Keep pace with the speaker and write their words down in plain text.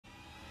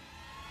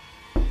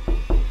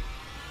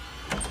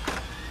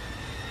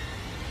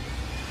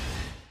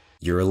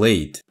You're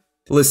late.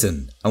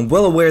 Listen, I'm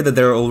well aware that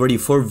there are already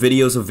 4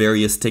 videos of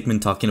various stickmen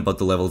talking about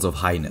the levels of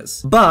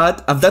highness.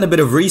 But I've done a bit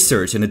of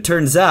research and it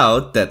turns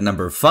out that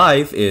number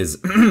 5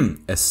 is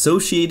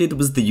associated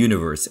with the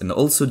universe and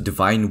also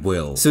divine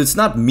will. So it's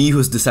not me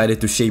who's decided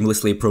to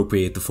shamelessly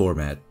appropriate the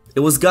format. It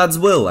was God's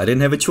will, I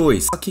didn't have a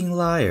choice. Fucking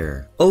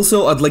liar.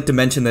 Also, I'd like to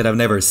mention that I've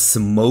never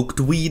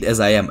smoked weed as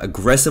I am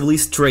aggressively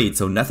straight,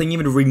 so nothing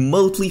even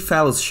remotely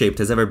phallus-shaped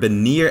has ever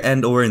been near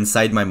and or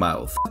inside my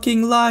mouth.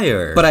 Fucking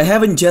liar. But I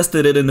have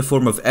ingested it in the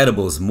form of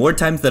edibles more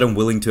times than I'm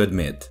willing to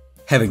admit.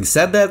 Having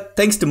said that,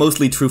 thanks to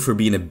Mostly True for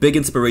being a big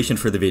inspiration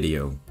for the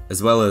video,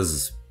 as well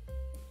as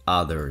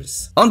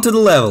others. On to the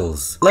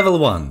levels. Level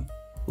 1.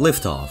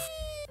 Liftoff.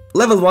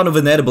 Level 1 of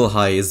an edible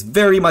high is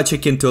very much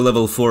akin to a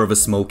level 4 of a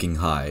smoking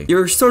high.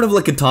 You're sort of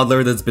like a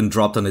toddler that's been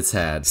dropped on its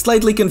head,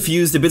 slightly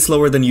confused, a bit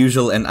slower than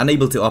usual, and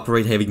unable to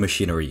operate heavy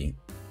machinery,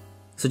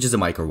 such as a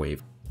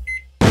microwave.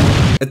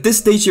 At this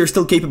stage, you're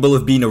still capable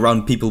of being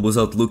around people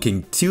without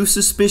looking too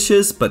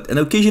suspicious, but an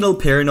occasional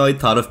paranoid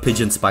thought of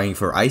pigeons spying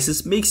for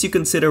ISIS makes you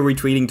consider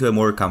retreating to a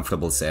more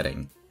comfortable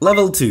setting.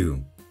 Level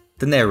 2.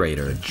 The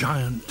narrator. A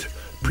giant,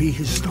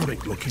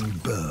 prehistoric-looking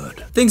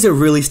bird. Things are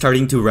really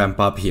starting to ramp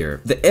up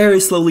here. The air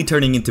is slowly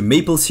turning into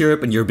maple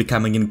syrup and you're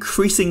becoming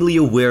increasingly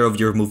aware of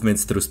your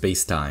movements through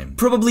space-time.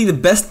 Probably the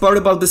best part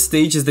about this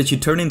stage is that you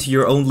turn into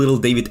your own little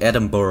David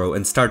Attenborough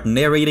and start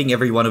narrating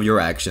every one of your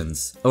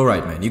actions.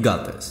 Alright man, you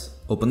got this.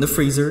 Open the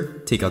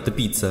freezer, take out the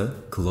pizza,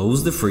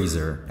 close the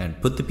freezer,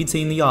 and put the pizza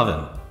in the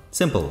oven.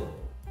 Simple.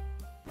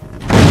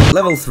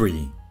 Level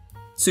 3.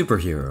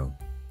 Superhero.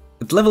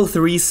 At level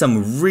 3,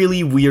 some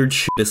really weird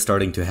shit is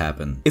starting to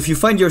happen. If you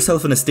find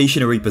yourself in a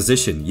stationary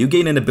position, you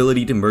gain an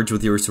ability to merge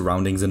with your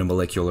surroundings on a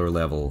molecular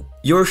level.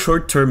 Your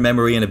short-term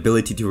memory and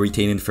ability to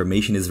retain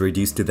information is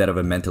reduced to that of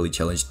a mentally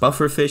challenged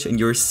pufferfish, and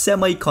you're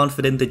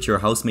semi-confident that your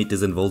housemate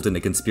is involved in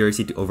a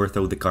conspiracy to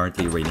overthrow the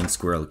currently reigning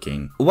Squirrel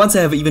King. Once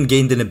I have even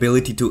gained an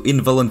ability to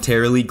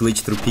involuntarily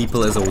glitch through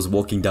people as I was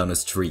walking down a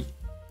street.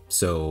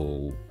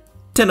 So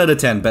 10 out of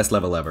 10, best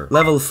level ever.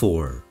 Level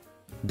 4.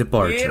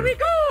 Departure. Here we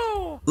go!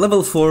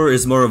 Level 4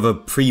 is more of a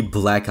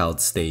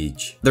pre-blackout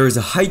stage. There is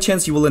a high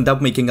chance you will end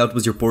up making out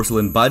with your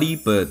porcelain body,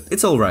 but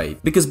it's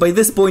alright, because by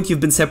this point you've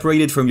been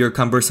separated from your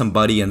cumbersome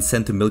body and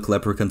sent to milk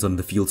leprechauns on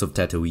the fields of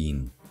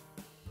Tatooine.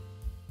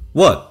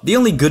 What? The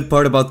only good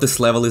part about this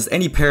level is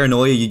any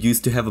paranoia you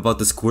used to have about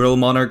the Squirrel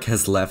Monarch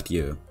has left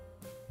you,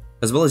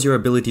 as well as your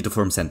ability to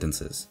form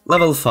sentences.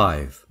 Level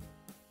 5.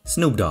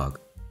 Snoop Dogg.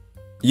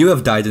 You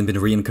have died and been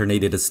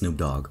reincarnated as Snoop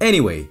Dogg.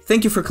 Anyway,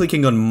 thank you for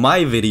clicking on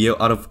my video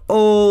out of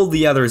all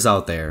the others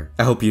out there.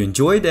 I hope you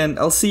enjoyed and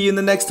I'll see you in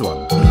the next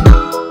one.